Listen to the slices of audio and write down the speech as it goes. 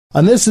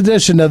On this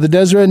edition of the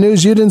Deseret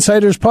News Ute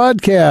Insiders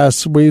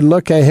podcast, we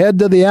look ahead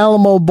to the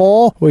Alamo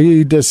Bowl.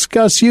 We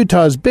discuss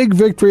Utah's big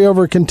victory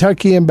over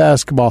Kentucky in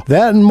basketball.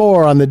 That and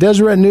more on the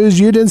Deseret News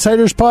Ute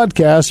Insiders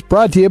podcast,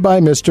 brought to you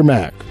by Mr.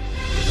 Mac.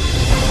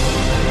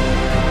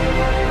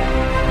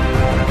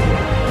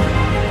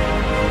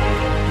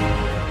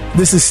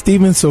 This is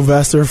Steven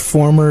Sylvester,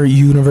 former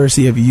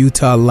University of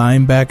Utah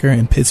linebacker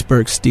and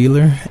Pittsburgh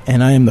Steeler,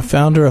 and I am the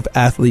founder of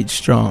Athlete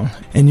Strong,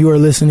 and you are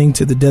listening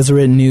to the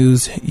Deseret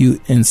News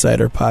Ute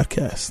Insider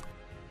Podcast.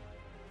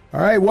 All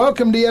right,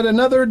 welcome to yet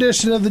another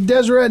edition of the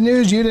Deseret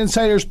News Ute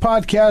Insiders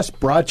podcast,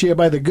 brought to you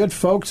by the good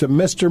folks at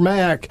Mr.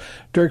 Mac.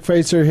 Dirk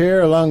Facer here,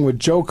 along with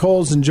Joe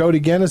Coles and Jody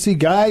Genesee.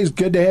 Guys,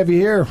 good to have you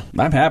here.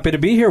 I'm happy to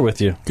be here with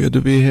you. Good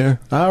to be here.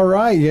 All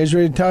right, you guys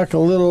ready to talk a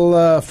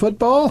little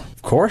football?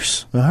 Of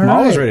course. I'm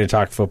always ready to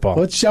talk football.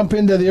 Let's jump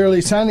into the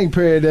early signing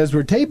period. As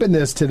we're taping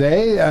this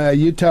today,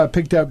 Utah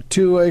picked up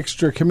 2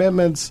 extra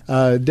commitments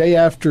day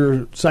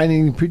after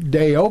signing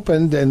day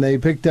opened, and they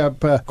picked up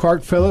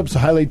Clark Phillips, a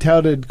highly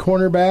touted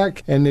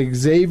cornerback, and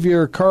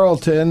Xavier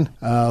Carlton,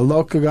 a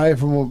local guy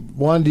from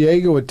Juan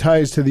Diego with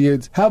ties to the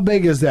Utes. How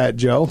big is that,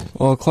 Joe?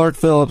 Well, Clark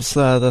Phillips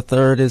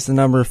III is the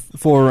number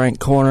 4 ranked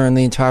corner in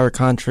the entire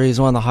country. He's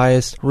one of the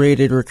highest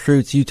rated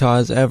recruits Utah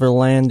has ever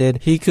landed.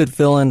 He could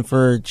fill in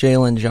for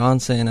Jalen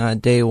Johnson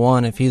day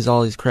one if he's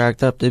all he's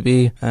cracked up to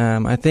be.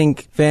 I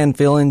think Van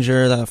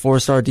Fillinger, that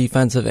 4-star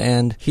defensive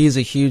end, he's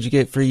a huge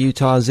get for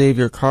Utah.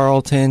 Xavier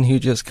Carlton, who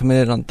just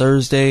committed on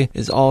Thursday,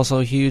 is also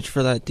huge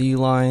for that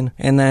D-line.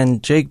 And then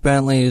Jake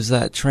Bentley, who's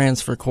that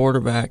transfer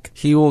quarterback,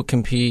 he will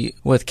compete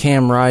with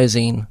Cam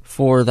Rising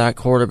for that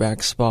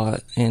quarterback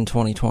spot in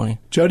 2020.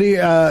 Jody,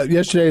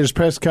 yesterday at his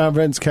press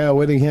conference, Kyle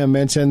Whittingham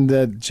mentioned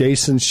that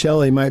Jason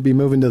Shelley might be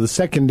moving to the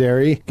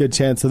secondary. Good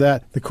chance of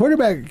that. The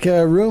quarterback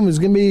room is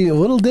going to be a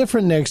little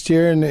different next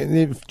year, and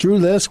if Drew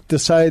Lisk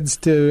decides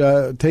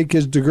to take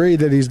his degree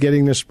that he's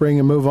getting this spring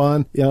and move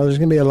on, there's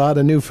going to be a lot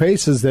of new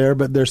faces there,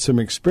 but there's some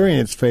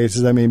experienced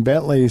faces. I mean,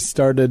 Bentley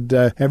started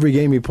every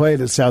game he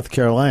played at South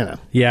Carolina.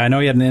 Yeah, I know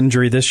he had an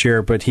injury this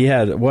year, but he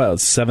had,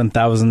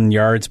 7,000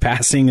 yards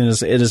passing in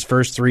his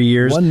first 3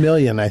 years. 1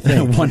 million, I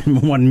think.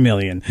 1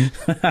 million.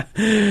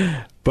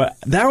 But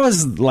that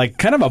was like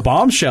kind of a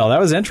bombshell. That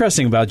was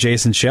interesting about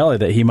Jason Shelley,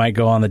 that he might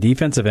go on the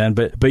defensive end.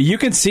 But you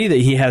can see that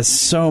he has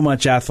so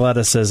much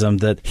athleticism,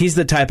 that he's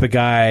the type of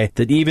guy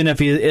that even if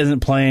he isn't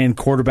playing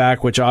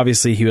quarterback, which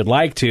obviously he would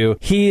like to,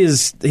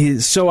 he's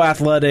so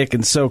athletic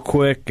and so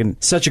quick and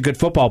such a good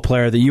football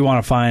player that you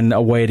want to find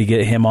a way to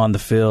get him on the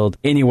field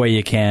any way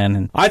you can.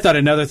 And I thought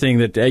another thing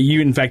that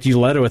you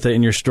led with it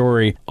in your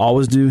story,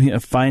 always do a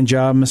fine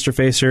job, Mr.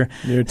 Facer.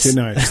 You're too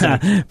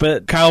nice.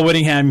 But Kyle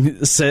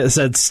Whittingham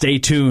said stay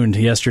tuned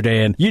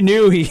yesterday, and you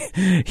knew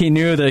he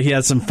knew that he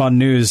had some fun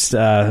news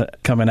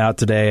coming out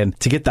today. And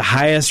to get the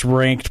highest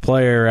ranked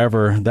player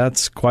ever,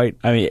 that's quite.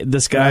 I mean,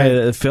 this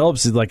guy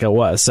Phillips is like a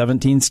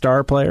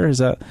 17-star player. Is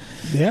that?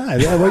 Yeah.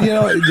 Well,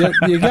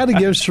 you got to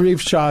give Sharif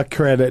Shah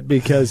credit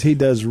because he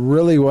does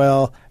really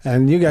well.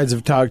 And you guys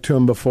have talked to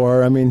him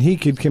before. I mean, he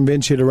could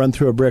convince you to run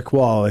through a brick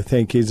wall. I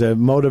think he's a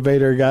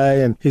motivator guy,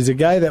 and he's a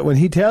guy that when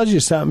he tells you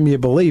something, you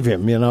believe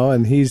him,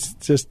 and he's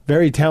just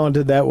very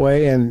talented that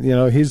way. And,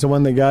 he's the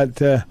one that got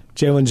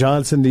Jalen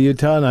Johnson to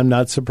Utah, and I'm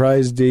not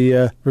surprised he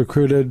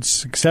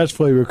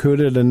successfully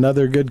recruited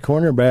another good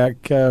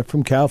cornerback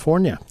from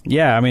California.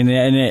 Yeah, I mean,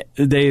 and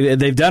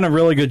they've done a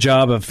really good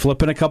job of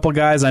flipping a couple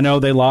guys. I know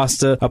they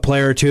lost a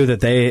player or two that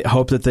they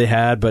hoped that they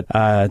had, but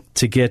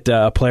to get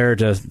a player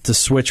to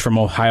switch from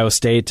Ohio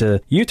State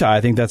to Utah, I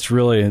think that's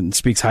really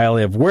speaks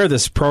highly of where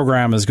this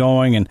program is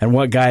going and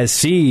what guys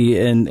see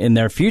in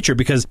their future,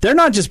 because they're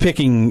not just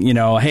picking,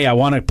 hey, I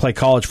want to play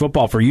college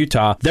football for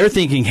Utah. They're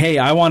thinking, hey,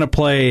 I want to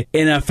play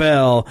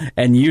NFL,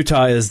 and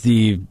Utah is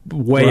the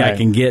way I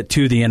can get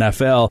to the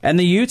NFL. And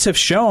the Utes have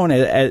shown,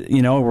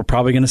 we're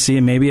probably going to see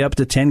maybe up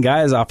to 10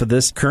 guys off of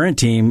this current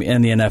team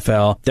in the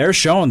NFL. They're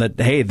showing that,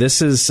 hey,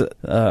 this is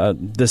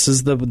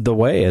the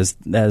way, as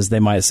they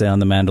might say on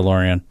The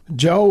Mandalorian.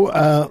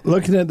 Joe,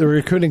 looking at the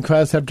recruiting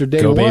class after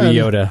day one, Baby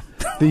Yoda.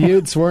 The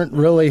Utes weren't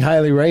really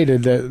highly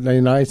rated.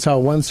 I saw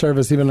one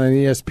service even on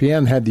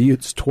ESPN had the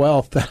Utes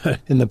 12th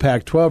in the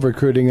Pac-12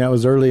 recruiting. That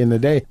was early in the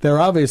day. They're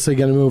obviously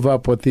going to move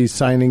up with these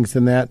signings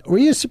and that. Were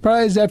you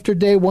surprised after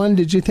day one?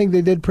 Did you think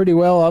they did pretty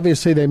well?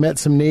 Obviously, they met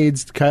some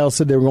needs. Kyle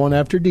said they were going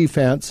after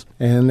defense,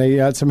 and they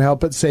got some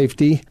help at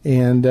safety.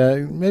 And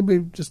maybe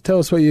just tell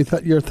us what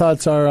your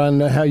thoughts are on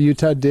how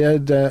Utah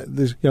did.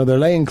 They're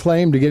laying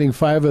claim to getting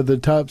 5 of the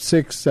top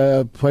 6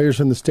 players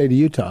from the state of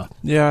Utah.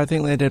 Yeah, I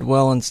think they did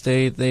well in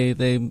state.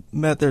 They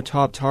met their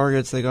top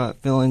targets. They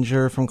got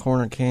Fillinger from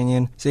Corner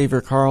Canyon, Xavier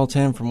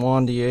Carlton from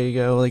Juan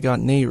Diego. They got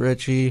Nate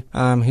Ritchie,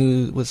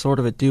 who was sort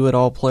of a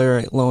do-it-all player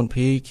at Lone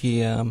Peak.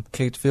 He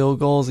kicked field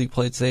goals. He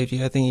played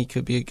safety. I think he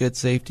could be a good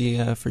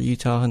safety for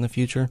Utah in the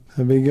future.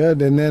 That'd be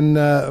good. And then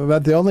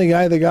about the only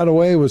guy that got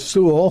away was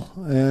Sewell,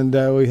 and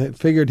we had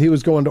figured he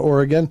was going to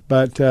Oregon.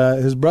 But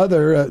his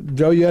brother,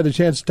 Joe, you had a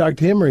chance to talk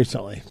to him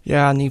recently.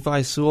 Yeah,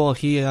 Nephi Sewell,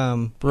 he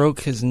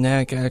broke his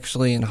neck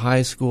actually in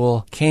high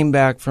school, came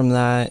back from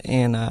that,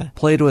 and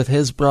played with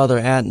his brother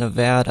at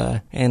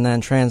Nevada and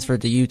then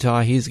transferred to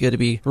Utah. He's going to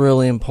be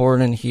really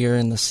important here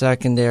in the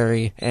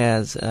secondary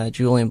as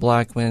Julian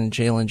Blackman and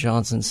Jalen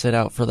Johnson sit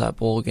out for that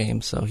bowl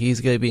game. So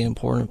he's going to be an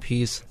important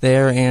piece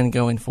there and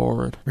going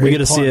forward. We get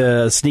to see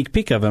a sneak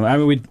peek of him. I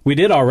mean, we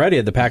did already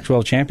at the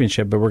Pac-12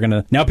 championship, but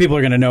now people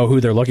are going to know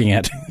who they're looking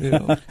at.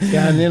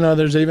 Yeah, and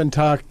there's even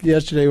talk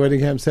yesterday,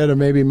 Whittingham said, of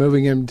maybe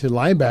moving him to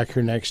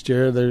linebacker next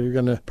year. They're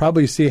going to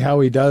probably see how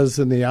he does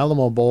in the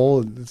Alamo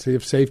Bowl and see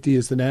if safety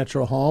is the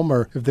natural home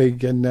or if they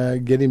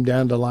can get him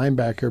down to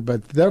linebacker.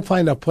 But they'll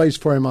find a place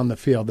for him on the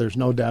field. There's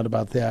no doubt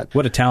about that.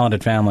 What a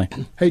talented family.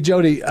 Hey,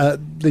 Jody,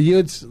 the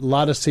Utes, a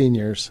lot of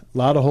seniors, a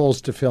lot of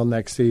holes to fill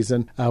next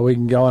season. We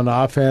can go on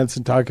offense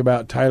and talk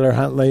about Tyler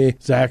Huntley,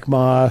 Zach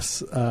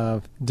Moss,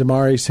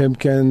 Damari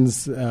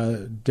Simpkins,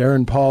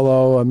 Darren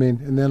Paulo. I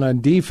mean, and then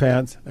on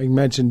defense, I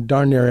mentioned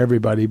darn near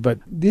everybody. But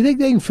do you think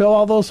they can fill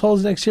all those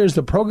holes next year? Is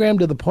the program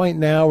to the point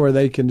now where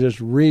they can just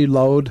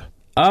reload?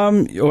 I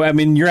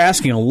mean, you're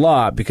asking a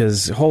lot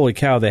because, holy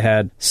cow, they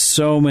had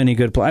so many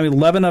good players. I mean,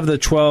 11 of the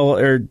 12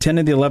 or 10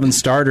 of the 11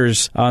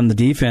 starters on the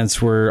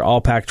defense were all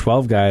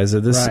Pac-12 guys.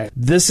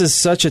 This is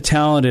such a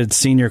talented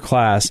senior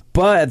class.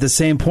 But at the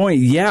same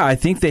point, yeah, I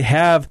think they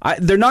have.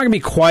 They're not going to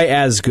be quite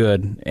as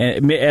good,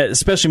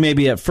 especially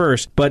maybe at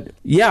first. But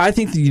yeah, I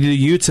think the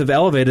Utes have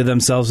elevated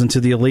themselves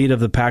into the elite of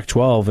the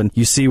Pac-12. And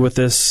you see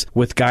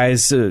with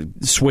guys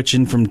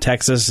switching from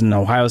Texas and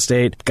Ohio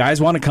State,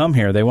 guys want to come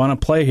here. They want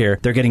to play here.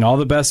 They're getting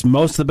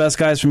most of the best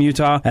guys from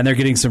Utah, and they're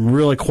getting some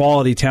really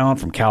quality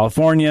talent from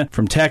California,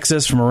 from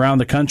Texas, from around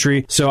the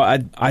country. So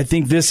I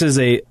think this is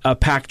a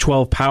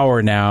Pac-12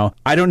 power now.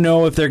 I don't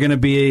know if they're going to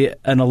be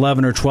an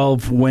 11 or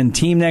 12 win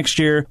team next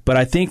year, but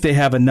I think they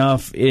have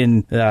enough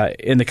in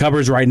the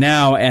cupboards right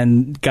now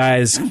and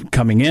guys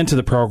coming into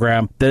the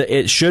program that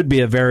it should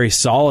be a very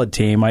solid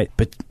team.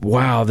 But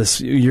wow,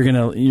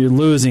 you're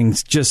losing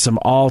just some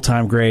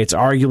all-time greats,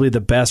 arguably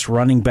the best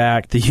running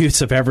back the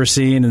Utes have ever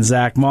seen, in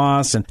Zach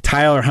Moss, and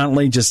Tyler Huntley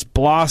just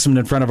blossomed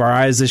in front of our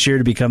eyes this year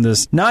to become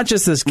not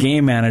just this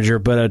game manager,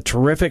 but a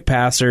terrific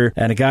passer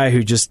and a guy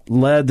who just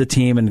led the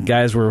team, and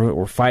guys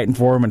were fighting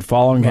for him and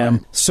following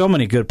him. So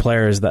many good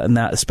players,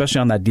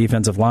 especially on that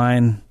defensive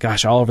line.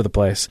 Gosh, all over the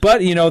place. But,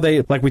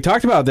 they, like we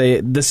talked about,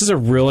 this is a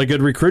really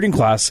good recruiting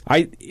class.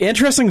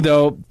 Interesting,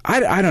 though,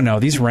 I don't know,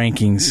 these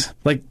rankings.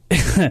 Like,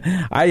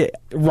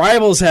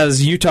 Rivals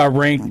has Utah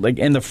ranked like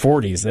in the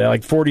 40s. They're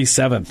like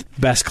 47th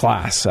best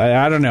class.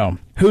 I don't know.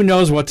 Who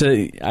knows what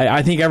to...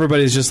 I think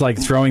everybody's just like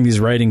throwing these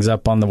ratings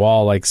up on the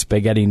wall like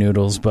spaghetti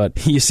noodles,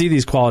 but you see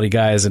these quality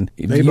guys and...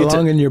 They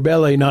belong in your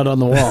belly, not on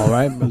the wall,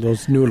 right?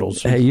 Those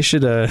noodles. Hey, you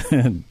should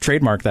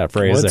trademark that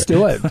phrase. Let's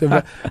do it.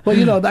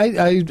 Well,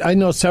 I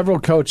know several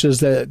coaches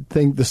that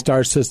think the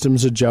star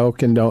system's a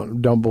joke and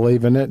don't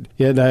believe in it.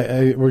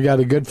 Yet we got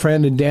a good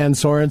friend in Dan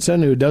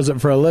Sorensen who does it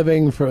for a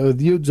living for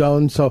the Ute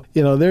Zone. So,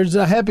 there's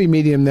a happy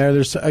medium there.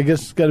 There's, I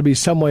guess, got to be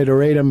some way to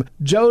rate him.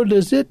 Joe,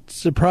 does it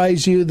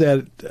surprise you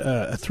that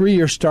a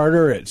 3-year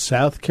starter at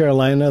South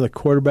Carolina, the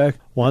quarterback,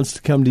 wants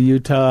to come to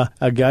Utah?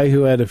 A guy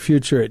who had a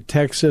future at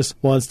Texas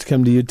wants to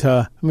come to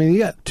Utah. I mean, you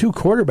got 2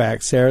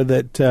 quarterbacks there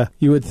that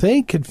you would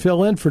think could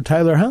fill in for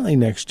Tyler Huntley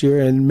next year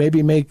and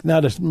maybe make,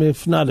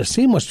 if not a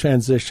seamless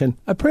transition,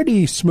 a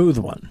pretty smooth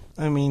one.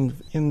 I mean,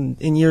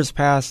 in years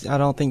past, I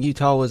don't think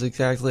Utah was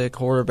exactly a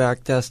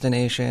quarterback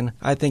destination.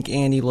 I think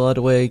Andy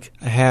Ludwig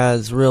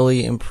has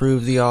really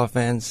improved the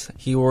offense.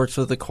 He works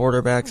with the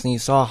quarterbacks, and you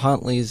saw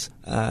Huntley's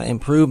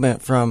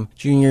improvement from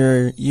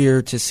junior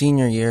year to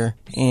senior year.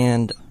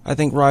 And I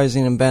think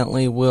Rising and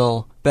Bentley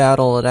will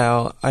battle it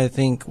out. I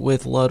think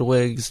with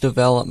Ludwig's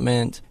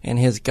development and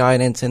his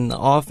guidance in the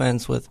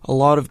offense, with a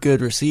lot of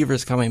good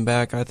receivers coming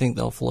back, I think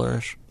they'll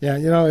flourish. Yeah,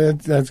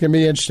 that's going to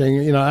be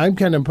interesting. I'm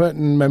kind of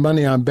putting my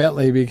money on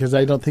Bentley because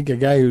I don't think a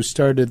guy who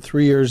started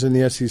 3 years in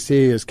the SEC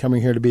is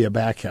coming here to be a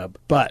backup.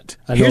 But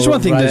I know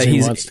one thing Rising that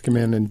he wants to come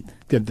in and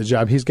get the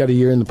job. He's got a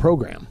year in the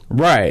program.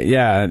 Right,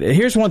 yeah.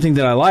 Here's one thing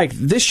that I like.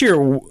 This year,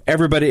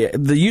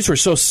 the Utes were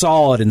so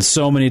solid in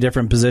so many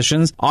different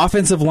positions.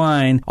 Offensive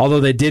line, although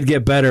they did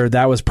get better,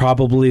 that was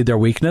probably their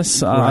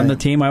weakness on the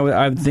team,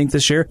 I think,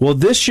 this year. Well,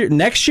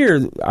 next year,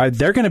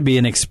 they're going to be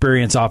an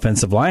experienced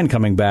offensive line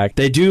coming back.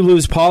 They do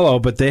lose Paulo,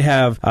 but they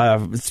have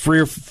 3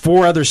 or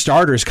 4 other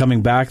starters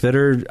coming back that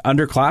are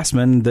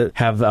underclassmen that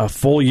have a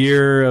full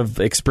year of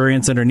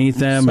experience underneath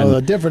them. So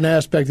a different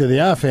aspect of the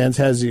offense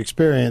has the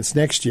experience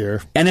next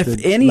year. And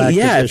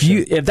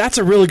if that's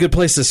a really good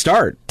place to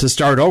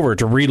start over,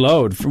 to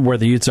reload from where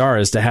the Utes are,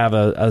 is to have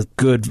a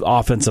good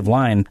offensive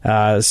line.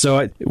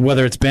 So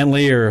whether it's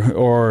Bentley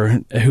or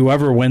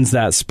whoever wins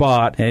that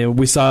spot,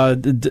 we saw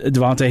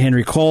Devontae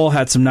Henry Cole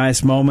had some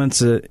nice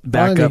moments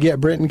back up. Get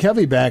Britton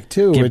Covey back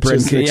too.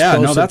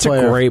 That's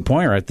a great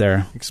point right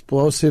there.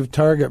 Explosive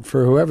target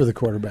for whoever the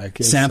quarterback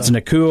is. Samson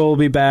Akua will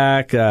be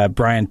back.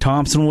 Brian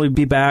Thompson will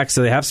be back.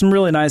 So they have some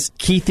really nice. Brant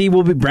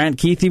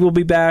Keithy will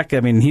be back. I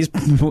mean, he's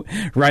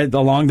right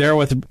along there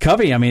with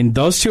Covey. I mean,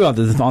 those two on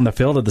the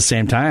field at the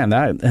same time,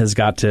 that has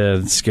got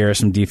to scare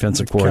some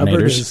defensive coordinators.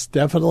 Cupboard is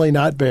definitely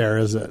not bare,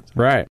 is it?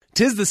 Right.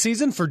 'Tis the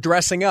season for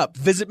dressing up.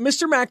 Visit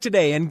Mr. Mac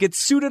today and get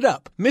suited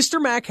up.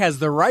 Mr. Mac has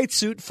the right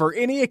suit for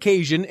any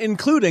occasion,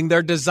 including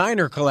their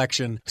designer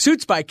collection.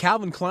 Suits by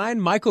Calvin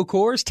Klein, Michael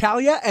Kors,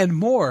 Talia, and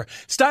more.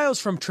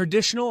 Styles from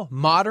traditional,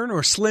 modern,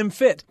 or slim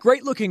fit.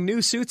 Great-looking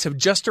new suits have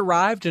just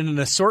arrived in an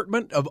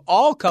assortment of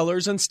all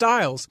colors and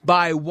styles.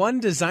 Buy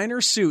one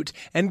designer suit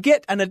and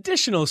get an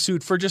additional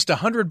suit for just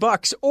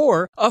 $100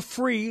 or a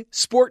free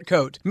sport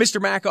coat.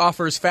 Mr. Mac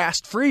offers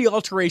fast, free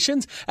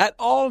alterations at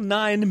all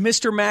 9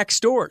 Mr. Mac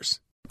stores.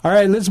 All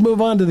right, let's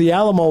move on to the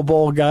Alamo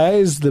Bowl,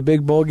 guys. The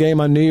big bowl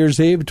game on New Year's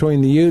Eve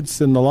between the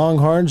Utes and the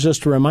Longhorns.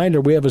 Just a reminder,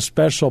 we have a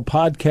special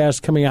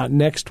podcast coming out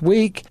next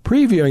week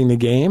previewing the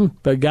game.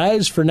 But,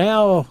 guys, for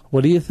now,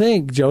 what do you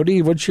think?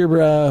 Jody, what's your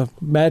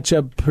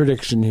matchup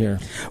prediction here?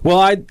 Well,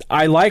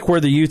 I like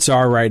where the Utes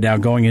are right now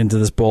going into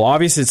this bowl.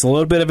 Obviously, it's a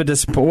little bit of a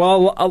disappointment.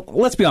 Well,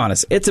 let's be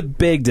honest. It's a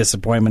big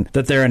disappointment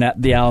that they're in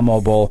the Alamo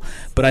Bowl.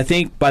 But I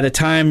think by the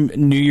time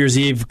New Year's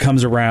Eve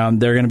comes around,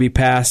 they're going to be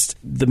past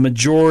the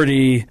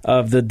majority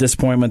of the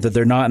disappointment that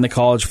they're not in the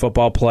college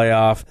football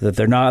playoff, that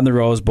they're not in the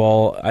Rose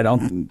Bowl.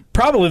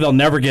 Probably they'll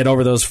never get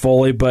over those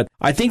fully, but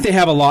I think they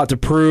have a lot to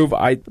prove.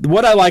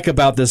 What I like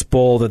about this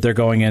bowl that they're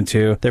going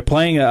into, they're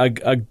playing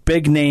a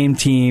big name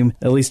team,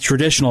 at least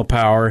traditional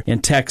power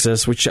in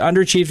Texas, which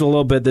underachieved a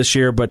little bit this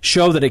year, but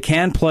show that it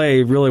can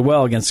play really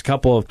well against a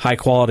couple of high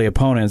quality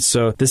opponents.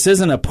 So this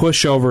isn't a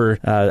pushover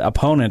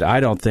opponent, I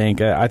don't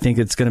think. I think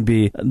it's going to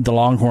be the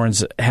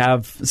Longhorns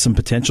have some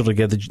potential to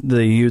give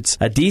the Utes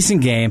a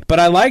decent game, but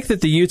I like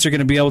that the Utes are going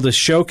to be able to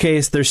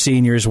showcase their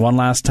seniors one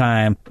last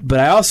time, but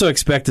I also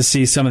expect to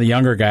see some of the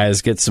younger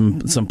guys get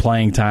some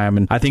playing time,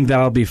 and I think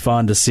that'll be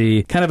fun to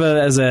see, kind of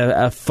as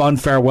a fun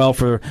farewell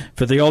for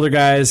the older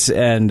guys,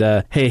 and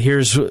hey,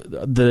 here's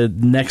the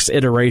next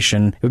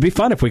iteration. It would be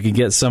fun if we could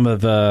get some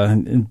of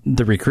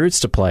the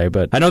recruits to play,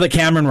 but I know that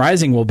Cameron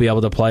Rising will be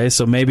able to play,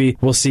 so maybe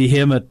we'll see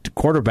him at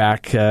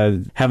quarterback.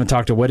 Haven't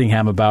talked to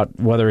Whittingham about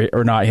whether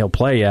or not he'll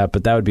play yet,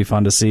 but that would be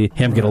fun to see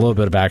him get a little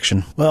bit of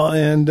action. Well,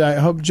 and I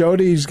hope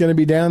Jody's going to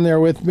be down there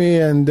with me,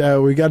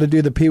 and we got to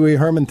do the Pee Wee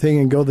Herman thing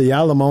and go to the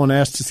Alamo and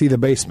ask to see the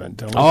basement.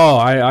 Don't we? Oh,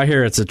 I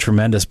hear it's a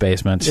tremendous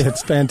basement.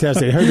 It's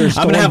fantastic. I heard there's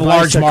I'm going to have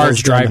Large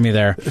Marge drive me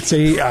there.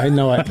 See, I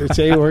know it.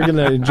 See, we're going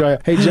to enjoy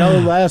it. Hey,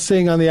 Jello, last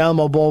thing on the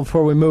Alamo Bowl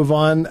before we move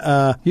on.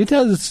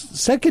 Utah's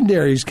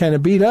secondary's kind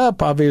of beat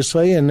up,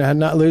 obviously, and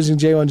not losing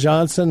Jalen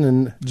Johnson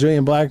and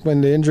Julian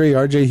Blackmon to injury,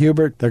 R.J.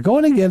 Hubert. They're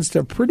going against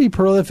a pretty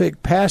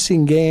prolific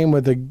passing game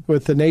with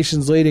the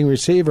nation's leading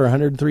receiver,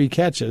 103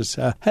 catches.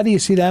 How do you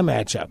see that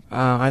matchup?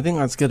 I think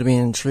that's going to be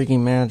an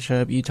intriguing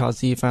matchup. Utah's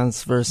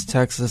defense versus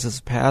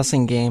Texas's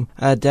passing game.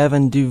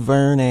 Devin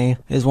Duvernay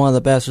is one of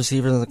the best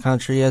receivers in the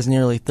country. He has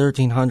nearly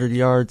 1,300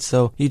 yards,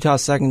 so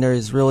Utah's secondary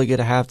is really going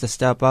to have to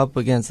step up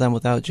against them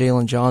without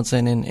Jalen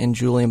Johnson and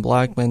Julian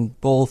Blackmon.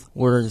 Both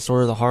were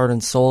sort of the heart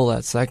and soul of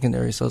that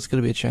secondary, so it's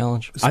going to be a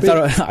challenge. I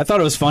thought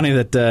it was funny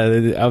that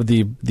of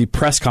the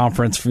press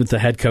conference with the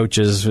head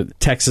coaches,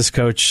 Texas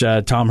coach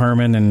Tom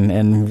Herman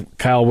and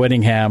Kyle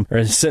Whittingham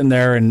are sitting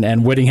there,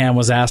 and Whittingham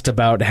was asked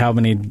about how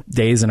many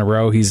days in a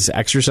row he's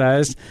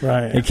exercised.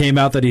 Right. It came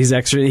out that he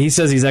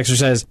says he's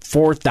exercised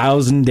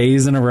 4,000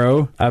 days in a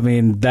row. I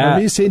mean, that.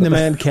 Have you seen the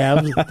man's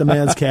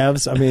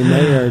calves? I mean,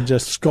 they are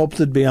just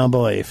sculpted beyond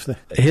belief.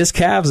 His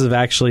calves have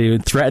actually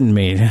threatened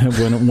me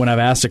when I've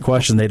asked a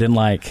question they didn't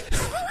like.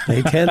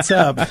 They tense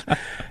up.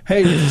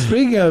 Hey,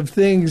 speaking of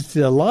things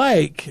to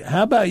like,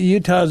 how about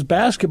Utah's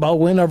basketball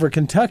win over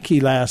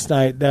Kentucky last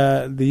night?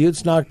 The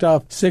Utes knocked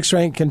off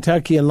 6th-ranked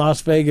Kentucky in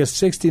Las Vegas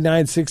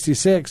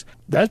 69-66.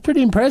 That's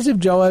pretty impressive,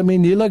 Joe. I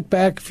mean, you look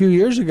back a few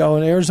years ago,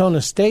 and Arizona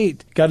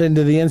State got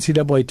into the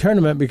NCAA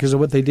tournament because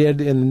of what they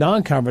did in the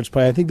non-conference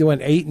play. I think they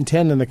went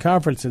 8-10 in the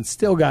conference and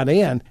still got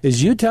in.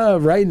 Is Utah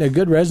writing a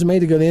good resume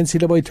to go to the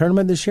NCAA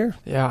tournament this year?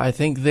 Yeah, I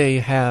think they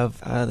have.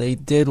 They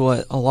did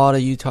what a lot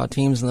of Utah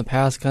teams in the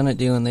past couldn't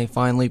do, and they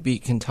finally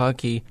beat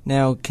Kentucky.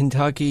 Now,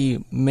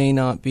 Kentucky may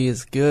not be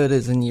as good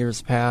as in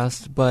years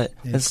past, but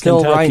it's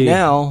still Kentucky. Right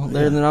now,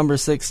 they're the number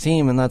 6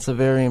 team, and that's a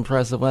very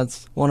impressive.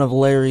 That's one of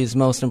Larry's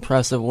most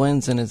impressive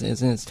wins in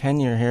his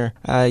tenure here.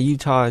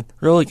 Utah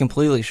really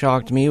completely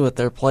shocked me with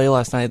their play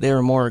last night. They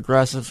were more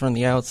aggressive from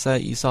the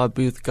outset. You saw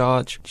Booth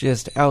Gotch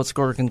just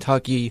outscore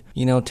Kentucky,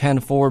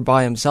 10-4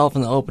 by himself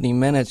in the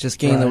opening minutes, just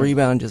getting the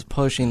rebound, just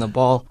pushing the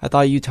ball. I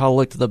thought Utah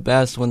looked the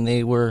best when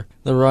they were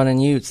the running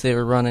Utes. They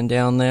were running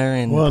down there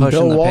and pushing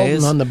Bill the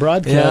pace. Walton on the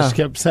broadcast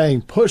kept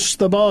saying, push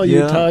the ball,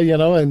 Utah,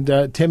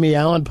 and Timmy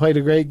Allen played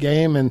a great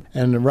game, and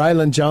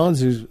Rylan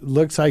Jones, who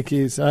looks like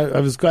I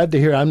was glad to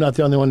hear, I'm not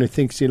the only one who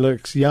thinks he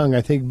looks young.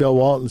 I think Bill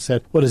Walton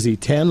said, what is he,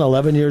 10,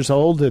 11 years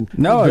old? And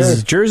no,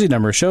 his jersey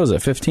number shows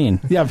it,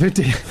 15. Yeah,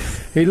 15.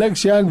 He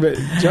looks young, but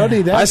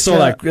Jody, that's... I stole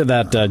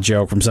that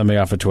joke from somebody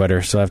off of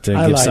Twitter, so I have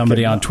to give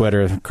somebody on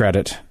Twitter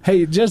credit.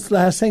 Hey, just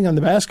last thing on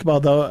the basketball,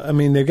 though. I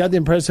mean, they've got the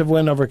impressive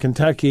win over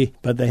Kentucky,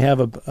 but they have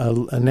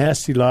a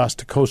nasty loss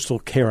to Coastal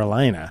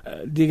Carolina.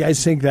 Do you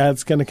guys think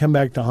that's going to come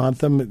back to haunt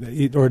them,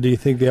 or do you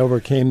think they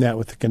overcame that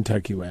with the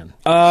Kentucky win?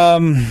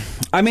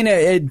 I mean,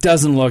 it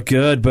doesn't look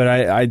good, but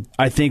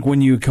I think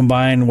when you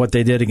combine what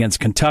they did against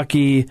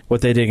Kentucky,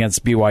 what they did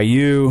against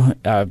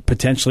BYU.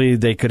 Potentially,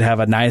 they could have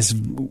a nice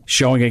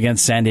showing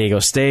against San Diego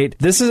State.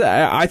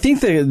 I think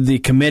the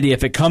committee,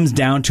 if it comes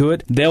down to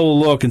it, they'll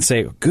look and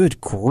say,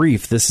 good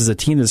grief, this is a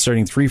team that's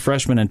starting 3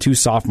 freshmen and 2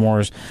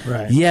 sophomores.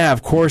 Right. Yeah,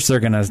 of course they're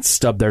going to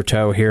stub their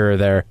toe here or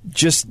there.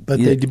 But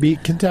they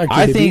beat Kentucky.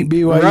 I think,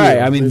 beat BYU. right.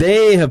 I mean,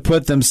 they have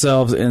put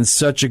themselves in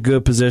such a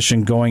good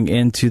position going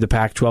into the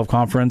Pac-12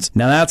 conference.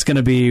 Now, that's going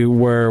to be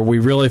where we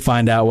really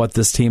find out what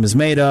this team is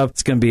made of.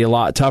 It's going to be a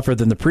lot tougher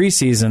than the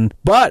preseason.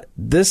 But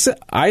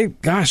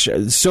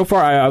so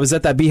far, I was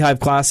at that Beehive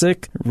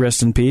Classic.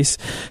 Rest in peace.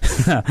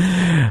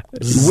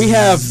 We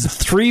have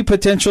 3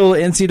 potential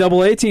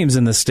NCAA teams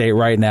in the state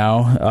right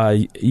now.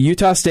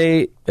 Utah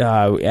State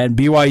and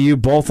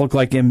BYU both look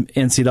like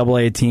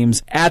NCAA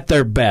teams at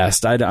their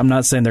best. I'm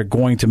not saying they're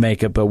going to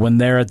make it, but when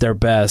they're at their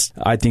best,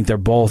 I think they're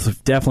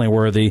both definitely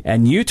worthy.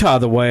 And Utah,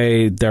 the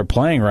way they're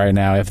playing right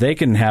now, if they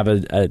can have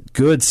a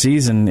good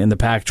season in the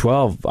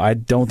Pac-12, I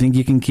don't think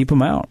you can keep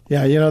them out.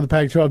 Yeah, the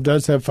Pac-12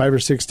 does have 5 or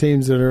 6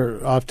 teams that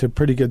are off to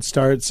pretty good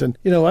starts. And,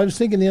 I was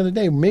thinking the other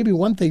day, maybe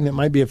one thing that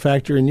might be a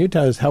factor in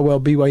Utah is how well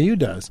BYU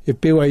does.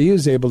 If BYU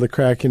is able to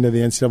crack into the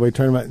NCAA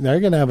tournament, they're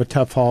going to have a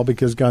tough haul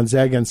because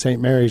Gonzaga and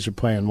St. Mary's are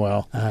playing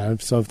well.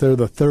 So if they're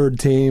the 3rd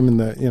team, and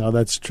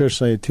that's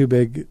traditionally a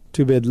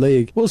two-bid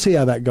league, we'll see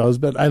how that goes.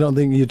 But I don't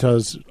think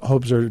Utah's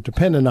hopes are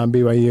dependent on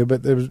BYU.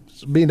 But it would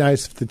be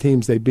nice if the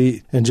teams they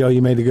beat. And Joe,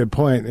 you made a good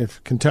point.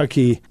 If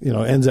Kentucky,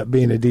 ends up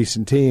being a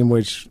decent team,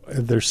 which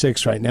they're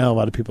 6th right now, a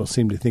lot of people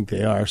seem to think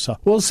they are. So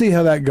we'll see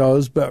how that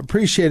goes. But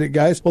appreciate it,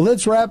 guys. Well,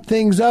 let's wrap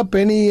things up.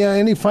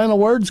 Any final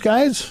words,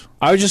 guys?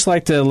 I would just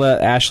like to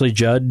let Ashley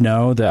Judd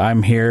know that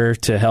I'm here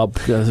to help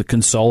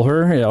console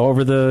her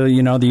over the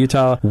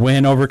Utah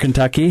win over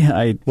Kentucky.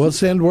 We'll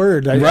send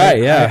word.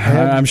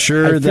 I'm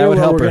sure that would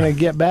help her. We're going to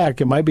get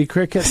back. It might be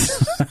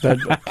crickets, but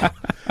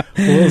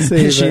we'll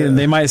see.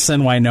 They might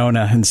send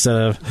Winona instead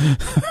of.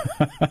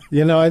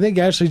 I think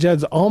Ashley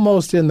Judd's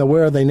almost in the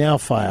Where Are They Now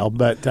file,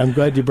 but I'm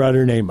glad you brought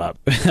her name up.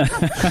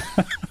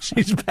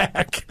 She's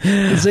back.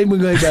 The same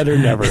way better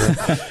never.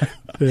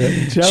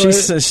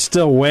 She's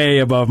still way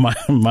above my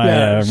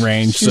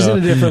range. She's in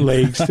a different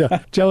league.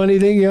 Joe,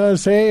 anything you want to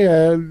say?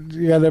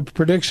 You got a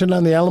prediction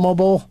on the Alamo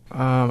Bowl?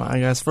 I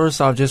guess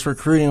first off, just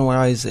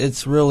recruiting-wise,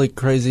 it's really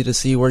crazy to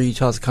see where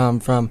Utah's come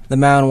from. The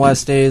Mountain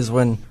West days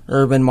when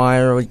Urban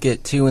Meyer would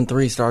get 2- and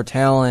 3-star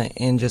talent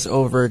and just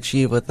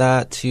overachieve with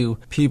that, to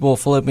people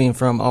flipping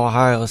from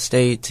Ohio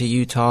State to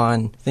Utah,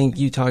 and I think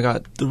Utah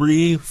got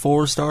 3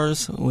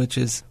 4-stars, which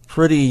is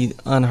pretty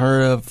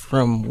unheard of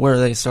from where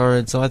they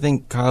started. So I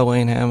think Kyle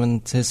Wainham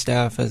and his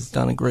staff has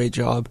done a great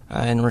job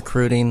in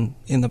recruiting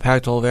in the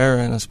Pac-12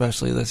 era, and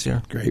especially this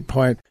year. Great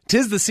point.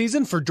 'Tis the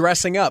season for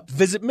dressing up.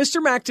 Visit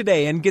Mr. Mac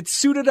today and get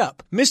suited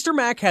up. Mr.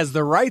 Mac has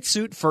the right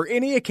suit for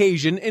any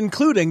occasion,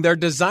 including their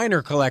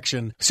designer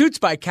collection. Suits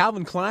by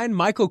Calvin Klein,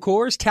 Michael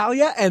Kors,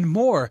 Talia, and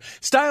more.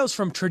 Styles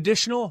from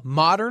traditional,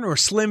 modern, or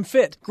slim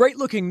fit.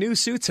 Great-looking new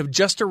suits have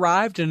just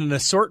arrived in an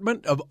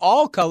assortment of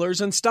all colors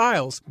and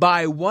styles.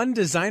 Buy one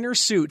designer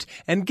suit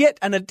and get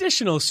an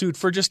additional suit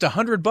for just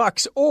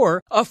 $100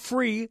 or a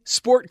free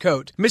sport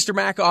coat. Mr.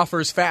 Mac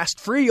offers fast,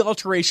 free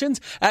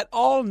alterations at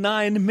all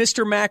 9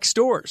 Mr. Mac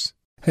stores.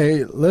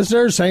 Hey,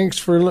 listeners, thanks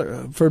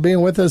for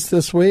being with us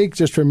this week.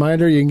 Just a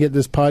reminder, you can get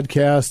this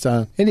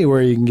podcast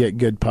anywhere you can get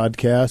good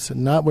podcasts,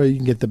 not where you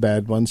can get the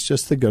bad ones,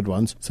 just the good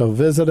ones. So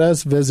visit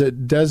us,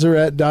 visit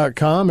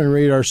Deseret.com and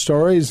read our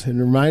stories. And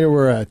a reminder,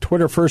 we're a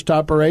Twitter-first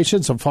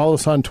operation, so follow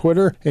us on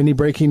Twitter. Any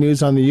breaking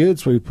news on the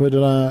Utes, we put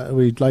it on.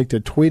 We'd like to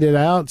tweet it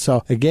out.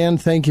 So again,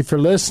 thank you for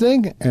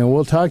listening, and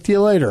we'll talk to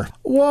you later.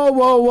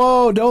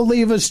 Whoa, don't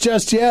leave us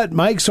just yet.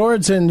 Mike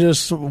Sorensen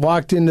just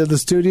walked into the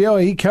studio.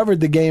 He covered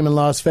the game in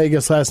Las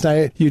Vegas last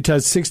night.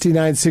 Utah's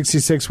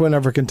 69-66 win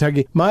over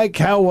Kentucky. Mike,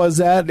 how was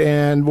that,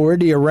 and where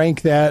do you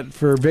rank that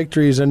for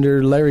victories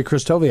under Larry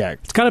Krystkowiak?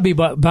 It's got to be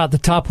about the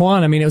top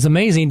one. I mean, it was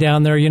amazing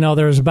down there.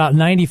 There was about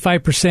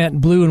 95%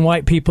 blue and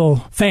white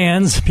people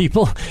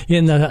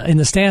in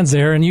the stands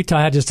there, and Utah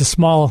had just a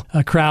small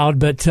crowd,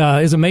 but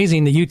it was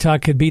amazing that Utah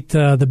could beat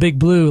the Big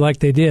Blue like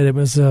they did. It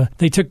was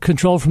they took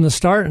control from the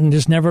start and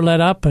just never let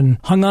up and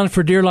hung on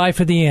for dear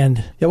life at the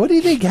end. Yeah, what do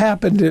you think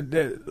happened at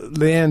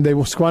the end?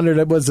 They squandered.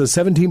 It was a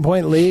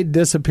 17-point lead,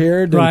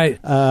 disappeared, right?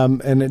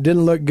 And it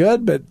didn't look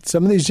good. But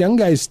some of these young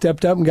guys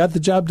stepped up and got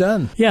the job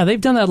done. Yeah, they've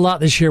done that a lot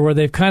this year, where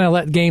they've kind of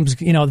let games, at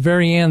the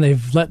very end,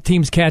 they've let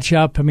teams catch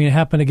up. I mean, it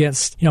happened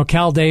against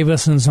Cal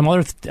Davis and some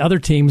other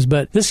teams.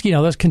 But this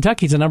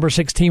Kentucky's a number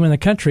 6 team in the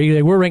country.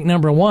 They were ranked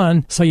number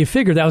 1, so you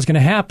figured that was going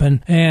to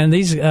happen. And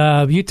these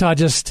Utah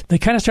they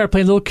kind of started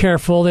playing a little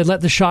careful. They let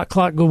the shot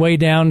clock go way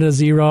down to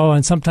 0,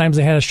 and sometimes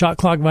they had a shot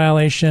clock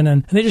violation,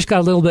 and they just got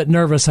a little bit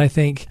nervous, I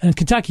think. And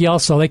Kentucky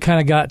also, they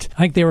kind of got,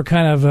 I think they were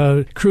kind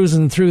of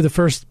cruising through the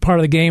first part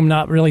of the game,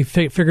 not really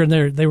figuring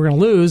they were going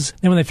to lose.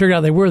 Then when they figured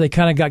out they were, they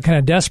kind of got kind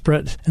of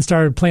desperate and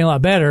started playing a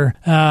lot better.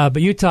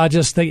 But Utah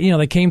just,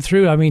 they came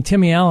through. I mean,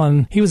 Timmy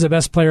Allen, he was the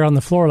best player on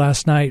the floor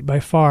last night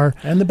by far.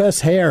 And the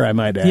best hair, I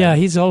might add. Yeah,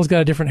 he's always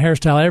got a different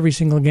hairstyle every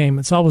single game.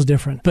 It's always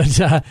different. But,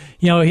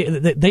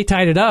 they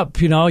tied it up.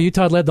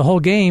 Utah led the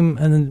whole game,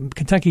 and then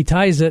Kentucky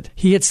ties it.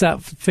 He hits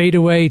that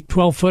fadeaway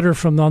 12-footer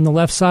from on the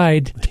left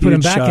side to put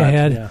him back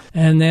ahead. Yeah.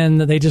 And then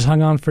they just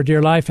hung on for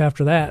dear life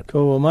after that.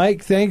 Cool. Well,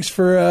 Mike, thanks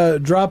for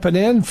dropping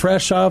in,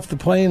 fresh off the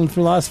plane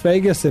from Las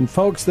Vegas. And,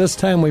 folks, this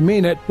time we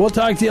mean it. We'll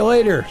talk to you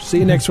later. See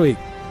you next week.